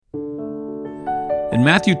In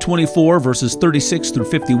Matthew 24, verses 36 through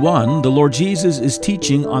 51, the Lord Jesus is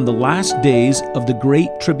teaching on the last days of the Great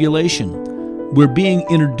Tribulation. We're being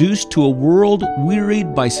introduced to a world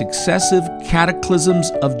wearied by successive cataclysms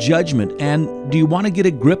of judgment. And do you want to get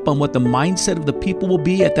a grip on what the mindset of the people will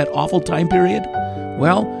be at that awful time period?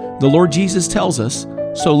 Well, the Lord Jesus tells us,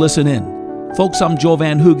 so listen in. Folks, I'm Joel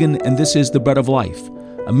Van Hoogen, and this is The Bread of Life,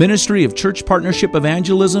 a ministry of Church Partnership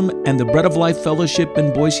Evangelism and the Bread of Life Fellowship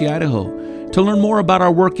in Boise, Idaho. To learn more about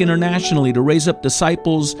our work internationally to raise up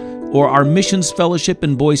disciples or our missions fellowship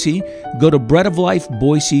in Boise, go to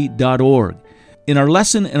breadoflifeboise.org. In our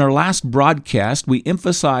lesson in our last broadcast, we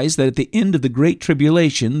emphasized that at the end of the Great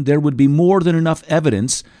Tribulation, there would be more than enough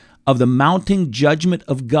evidence of the mounting judgment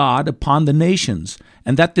of God upon the nations,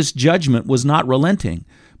 and that this judgment was not relenting.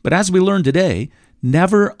 But as we learned today,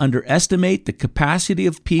 never underestimate the capacity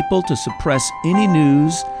of people to suppress any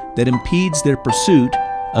news that impedes their pursuit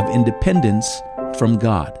of independence from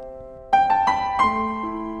God.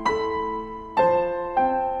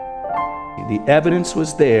 The evidence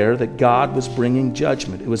was there that God was bringing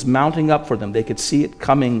judgment. It was mounting up for them. They could see it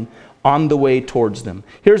coming on the way towards them.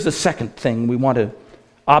 Here's the second thing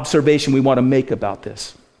observation we want to make about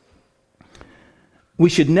this. We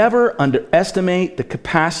should never underestimate the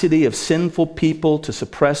capacity of sinful people to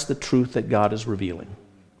suppress the truth that God is revealing.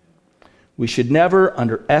 We should never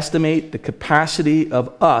underestimate the capacity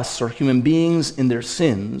of us or human beings in their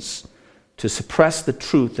sins to suppress the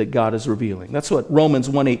truth that God is revealing. That's what Romans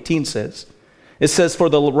 1:18 says. It says, "For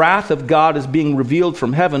the wrath of God is being revealed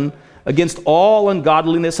from heaven against all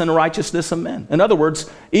ungodliness and unrighteousness of men." In other words,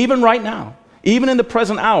 even right now, even in the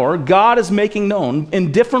present hour, God is making known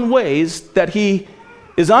in different ways that He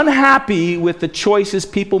is unhappy with the choices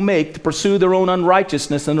people make to pursue their own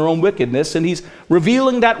unrighteousness and their own wickedness, and He's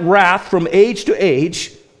revealing that wrath from age to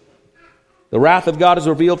age. The wrath of God is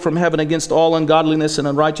revealed from heaven against all ungodliness and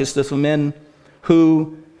unrighteousness of men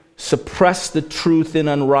who suppress the truth in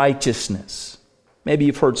unrighteousness. Maybe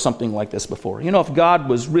you've heard something like this before. If God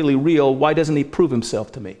was really real, why doesn't He prove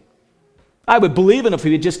Himself to me? I would believe it if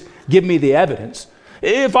He would just give me the evidence.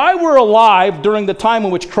 If I were alive during the time in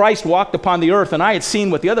which Christ walked upon the earth and I had seen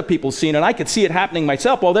what the other people seen and I could see it happening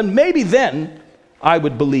myself, well, then maybe then I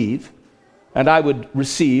would believe and I would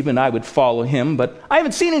receive and I would follow Him. But I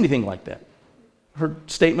haven't seen anything like that. Heard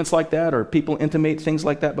statements like that or people intimate things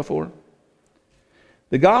like that before.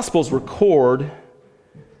 The Gospels record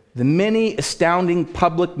the many astounding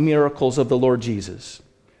public miracles of the Lord Jesus.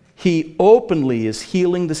 He openly is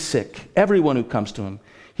healing the sick, everyone who comes to Him.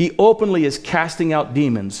 He openly is casting out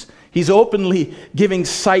demons. He's openly giving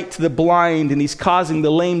sight to the blind, and He's causing the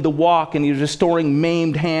lame to walk, and He's restoring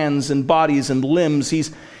maimed hands and bodies and limbs. He's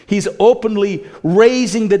openly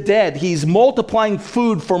raising the dead. He's multiplying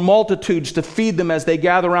food for multitudes to feed them as they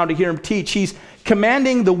gather around to hear Him teach. He's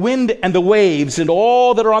commanding the wind and the waves, and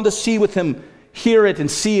all that are on the sea with Him hear it and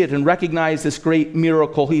see it and recognize this great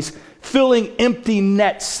miracle. He's filling empty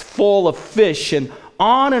nets full of fish, and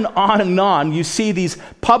on and on and on, you see these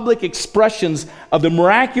public expressions of the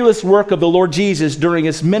miraculous work of the Lord Jesus during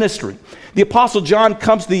His ministry. The Apostle John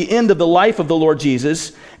comes to the end of the life of the Lord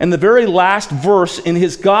Jesus, and the very last verse in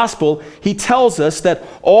his gospel, he tells us that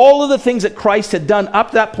all of the things that Christ had done up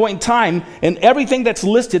to that point in time, and everything that's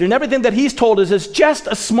listed, and everything that He's told us is just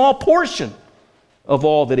a small portion of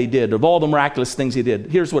all that He did, of all the miraculous things He did.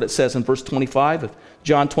 Here's what it says in verse 25 of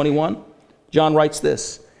John 21. John writes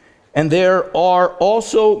this, "And there are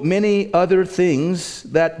also many other things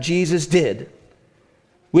that Jesus did,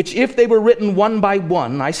 which if they were written one by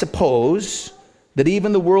one, I suppose that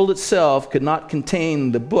even the world itself could not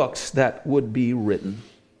contain the books that would be written."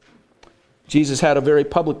 Jesus had a very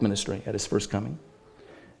public ministry at His first coming.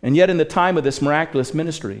 And yet in the time of this miraculous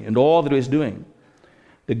ministry and all that He was doing,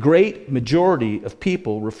 the great majority of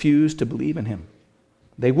people refused to believe in Him.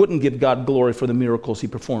 They wouldn't give God glory for the miracles He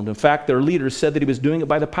performed. In fact, their leaders said that He was doing it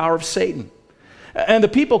by the power of Satan. And the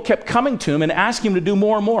people kept coming to Him and asking Him to do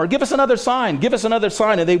more and more. Give us another sign. Give us another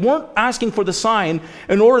sign. And they weren't asking for the sign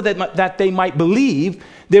in order that they might believe.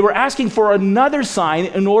 They were asking for another sign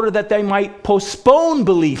in order that they might postpone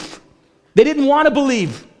belief. They didn't want to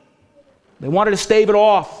believe. They wanted to stave it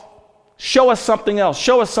off. Show us something else.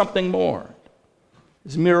 Show us something more.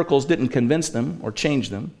 His miracles didn't convince them or change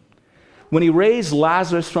them. When He raised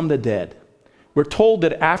Lazarus from the dead, we're told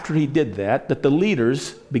that after He did that the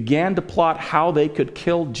leaders began to plot how they could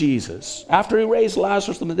kill Jesus after He raised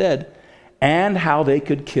Lazarus from the dead, and how they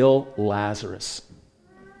could kill Lazarus.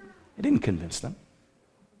 It didn't convince them.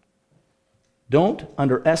 Don't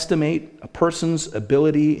underestimate a person's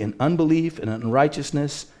ability in unbelief and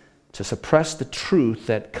unrighteousness to suppress the truth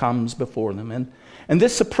that comes before them. And And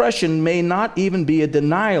this suppression may not even be a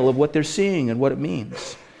denial of what they're seeing and what it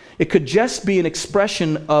means. It could just be an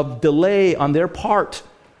expression of delay on their part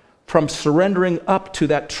from surrendering up to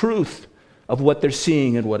that truth of what they're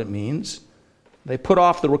seeing and what it means. They put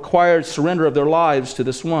off the required surrender of their lives to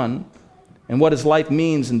this one and what his life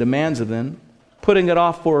means and demands of them, putting it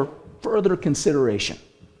off for further consideration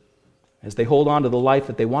as they hold on to the life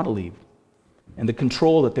that they want to lead and the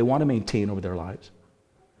control that they want to maintain over their lives.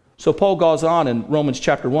 So Paul goes on in Romans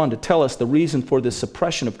chapter 1 to tell us the reason for this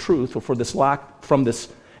suppression of truth, or for this lack from this,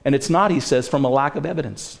 and it's not, he says, from a lack of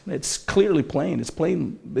evidence. It's clearly plain. It's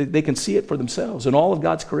plain. They can see it for themselves in all of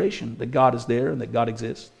God's creation, that God is there and that God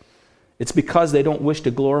exists. It's because they don't wish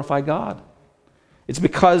to glorify God. It's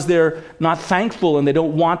because they're not thankful and they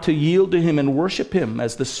don't want to yield to him and worship him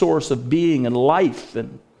as the source of being and life.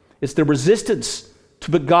 And it's the resistance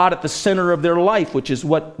to put God at the center of their life, which is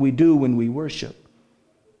what we do when we worship.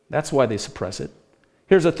 That's why they suppress it.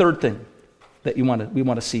 Here's a third thing that we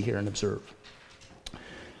want to see here and observe.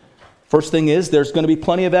 First thing is, there's going to be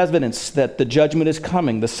plenty of evidence that the judgment is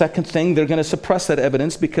coming. The second thing, they're going to suppress that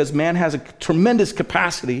evidence because man has a tremendous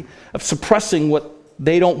capacity of suppressing what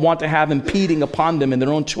they don't want to have impeding upon them in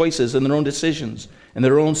their own choices and their own decisions and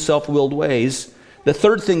their own self-willed ways. The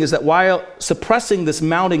third thing is that while suppressing this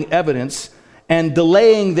mounting evidence and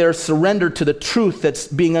delaying their surrender to the truth that's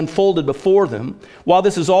being unfolded before them, while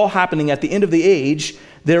this is all happening at the end of the age,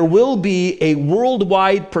 there will be a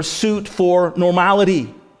worldwide pursuit for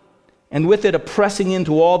normality, and with it a pressing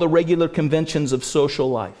into all the regular conventions of social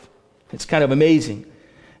life. It's kind of amazing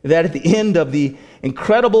that at the end of the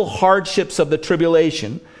incredible hardships of the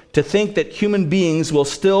tribulation, to think that human beings will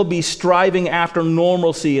still be striving after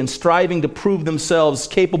normalcy and striving to prove themselves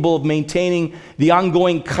capable of maintaining the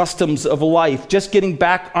ongoing customs of life, just getting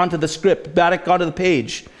back onto the script, back onto the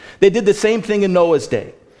page. They did the same thing in Noah's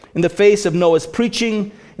day. In the face of Noah's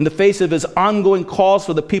preaching, in the face of his ongoing calls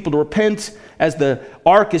for the people to repent, as the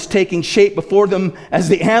ark is taking shape before them, as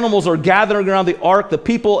the animals are gathering around the ark, the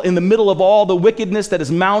people in the middle of all the wickedness that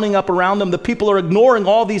is mounting up around them, the people are ignoring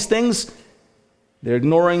all these things. They're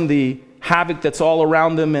ignoring the havoc that's all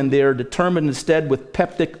around them, and they're determined instead with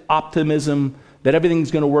peptic optimism that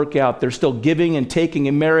everything's going to work out. They're still giving and taking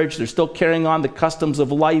in marriage. They're still carrying on the customs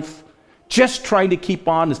of life, just trying to keep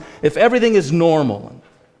on as if everything is normal.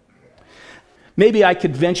 Maybe I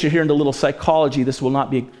could venture here into a little psychology. This will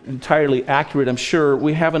not be entirely accurate, I'm sure.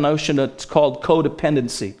 We have a notion that's called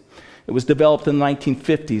codependency. It was developed in the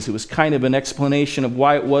 1950s. It was kind of an explanation of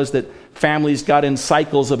why it was that families got in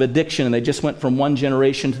cycles of addiction and they just went from one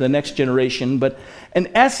generation to the next generation. But in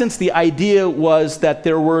essence, the idea was that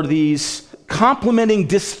there were these complementing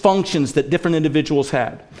dysfunctions that different individuals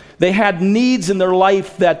had. They had needs in their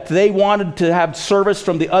life that they wanted to have service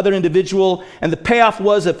from the other individual, and the payoff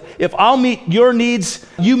was if I'll meet your needs,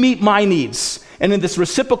 you meet my needs. And in this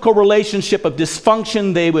reciprocal relationship of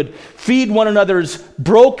dysfunction, they would feed one another's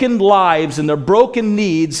broken lives and their broken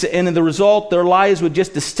needs, and in the result, their lives would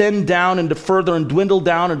just descend down into further and dwindle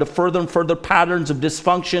down into further and further patterns of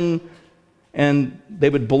dysfunction, and they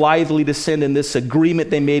would blithely descend in this agreement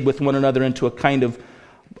they made with one another into a kind of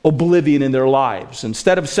oblivion in their lives.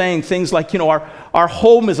 Instead of saying things like, our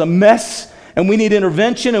home is a mess, and we need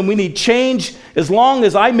intervention and we need change. As long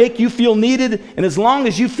as I make you feel needed and as long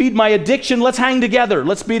as you feed my addiction, let's hang together.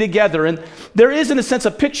 Let's be together. And there is, in a sense,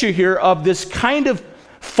 a picture here of this kind of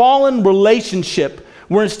fallen relationship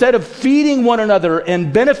where instead of feeding one another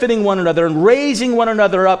and benefiting one another and raising one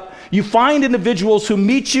another up, you find individuals who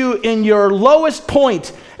meet you in your lowest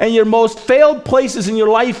point and your most failed places in your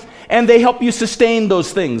life, and they help you sustain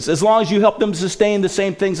those things as long as you help them sustain the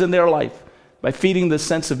same things in their life. By feeding the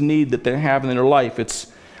sense of need that they have in their life.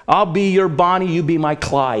 It's, I'll be your Bonnie, you be my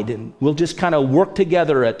Clyde, and we'll just kind of work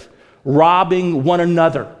together at robbing one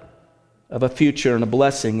another of a future and a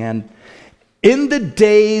blessing. And in the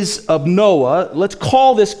days of Noah, let's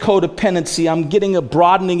call this codependency. I'm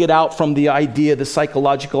broadening it out from the idea, the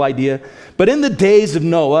psychological idea. But in the days of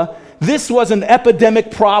Noah, this was an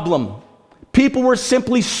epidemic problem. People were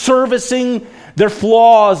simply servicing their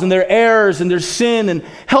flaws and their errors and their sin and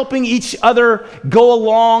helping each other go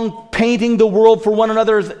along, painting the world for one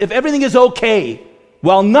another if everything is okay,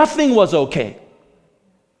 while nothing was okay.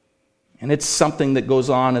 And it's something that goes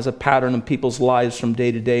on as a pattern in people's lives from day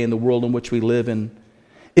to day in the world in which we live, and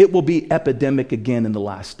it will be epidemic again in the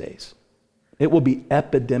last days. It will be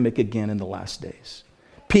epidemic again in the last days.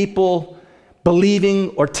 People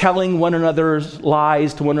believing or telling one another's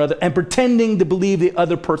lies to one another and pretending to believe the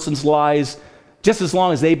other person's lies just as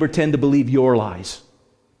long as they pretend to believe your lies.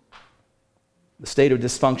 The state of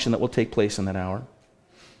dysfunction that will take place in that hour.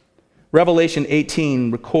 Revelation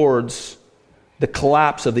 18 records the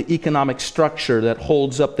collapse of the economic structure that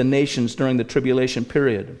holds up the nations during the tribulation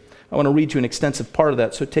period. I want to read you an extensive part of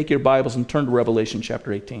that, so take your Bibles and turn to Revelation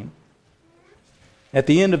chapter 18. At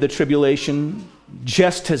the end of the tribulation,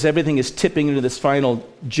 just as everything is tipping into this final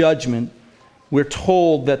judgment, we're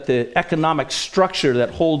told that the economic structure that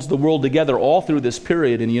holds the world together all through this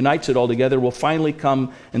period and unites it all together will finally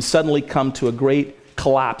come and suddenly come to a great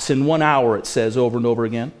collapse. In 1 hour, it says over and over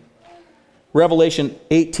again. Revelation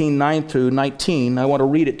 18, 9 through 19, I want to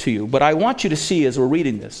read it to you. But I want you to see as we're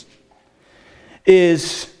reading this,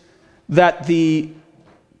 is that the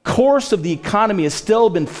course of the economy has still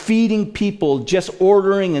been feeding people just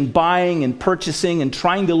ordering and buying and purchasing and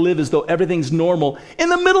trying to live as though everything's normal in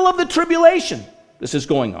the middle of the tribulation. This is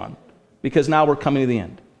going on because now we're coming to the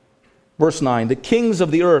end. Verse 9, the kings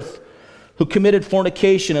of the earth who committed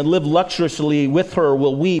fornication and lived luxuriously with her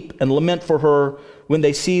will weep and lament for her when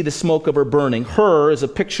they see the smoke of her burning. Her is a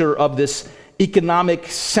picture of this economic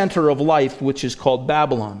center of life, which is called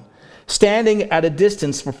Babylon, standing at a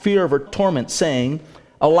distance for fear of her torment, saying,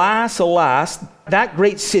 alas, alas, that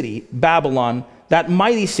great city, Babylon, that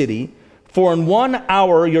mighty city, for in 1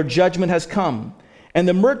 hour your judgment has come. And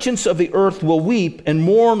the merchants of the earth will weep and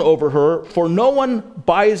mourn over her, for no one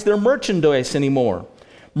buys their merchandise anymore.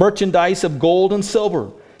 Merchandise of gold and silver,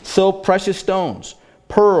 so precious stones,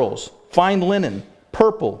 pearls, fine linen,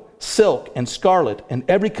 purple, silk, and scarlet, and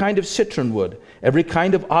every kind of citron wood, every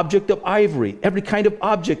kind of object of ivory, every kind of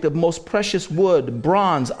object of most precious wood,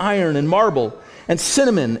 bronze, iron, and marble, and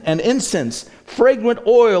cinnamon and incense, fragrant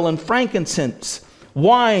oil and frankincense,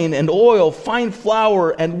 wine and oil, fine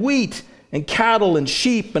flour and wheat, and cattle and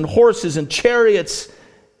sheep and horses and chariots,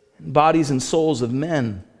 and bodies and souls of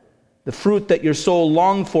men. The fruit that your soul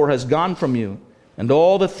longed for has gone from you, and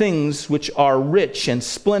all the things which are rich and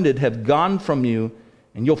splendid have gone from you,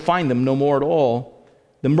 and you'll find them no more at all.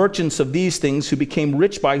 The merchants of these things who became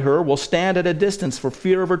rich by her will stand at a distance for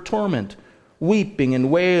fear of her torment, weeping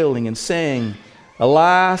and wailing and saying,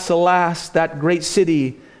 alas, alas, that great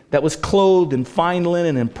city that was clothed in fine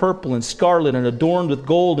linen and purple and scarlet and adorned with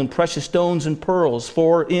gold and precious stones and pearls.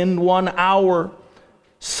 For in 1 hour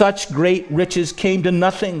such great riches came to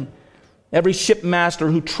nothing. Every shipmaster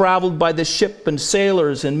who traveled by the ship and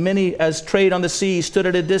sailors and many as trade on the sea stood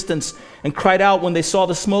at a distance and cried out when they saw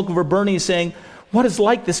the smoke of her burning, saying, what is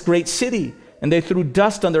like this great city? And they threw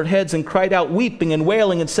dust on their heads and cried out, weeping and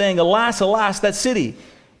wailing and saying, alas, alas, that city,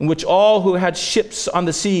 in which all who had ships on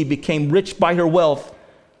the sea became rich by her wealth,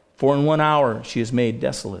 for in 1 hour she is made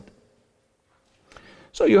desolate.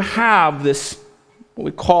 So you have this, what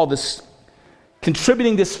we call this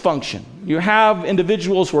contributing dysfunction. You have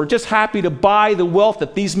individuals who are just happy to buy the wealth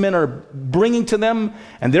that these men are bringing to them,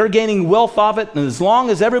 and they're gaining wealth of it, and as long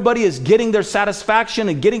as everybody is getting their satisfaction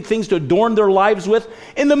and getting things to adorn their lives with,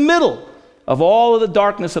 in the middle of all of the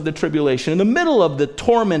darkness of the tribulation, in the middle of the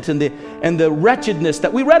torment and the wretchedness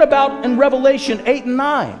that we read about in Revelation 8 and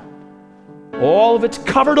 9, all of it's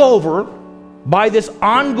covered over by this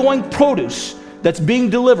ongoing produce that's being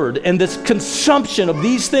delivered and this consumption of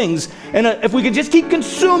these things. And if we can just keep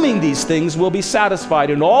consuming these things, we'll be satisfied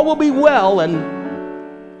and all will be well.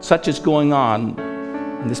 And such is going on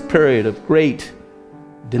in this period of great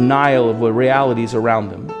denial of the realities around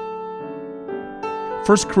them.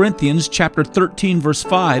 1 Corinthians chapter 13, verse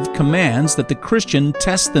 5 commands that the Christian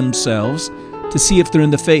test themselves to see if they're in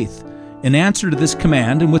the faith. In answer to this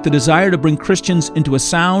command, and with the desire to bring Christians into a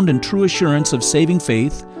sound and true assurance of saving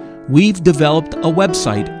faith, we've developed a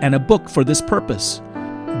website and a book for this purpose.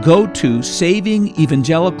 Go to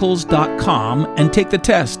savingevangelicals.com and take the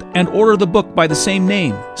test and order the book by the same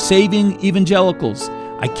name, Saving Evangelicals.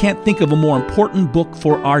 I can't think of a more important book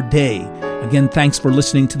for our day. Again, thanks for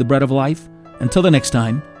listening to The Bread of Life. Until the next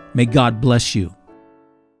time, may God bless you.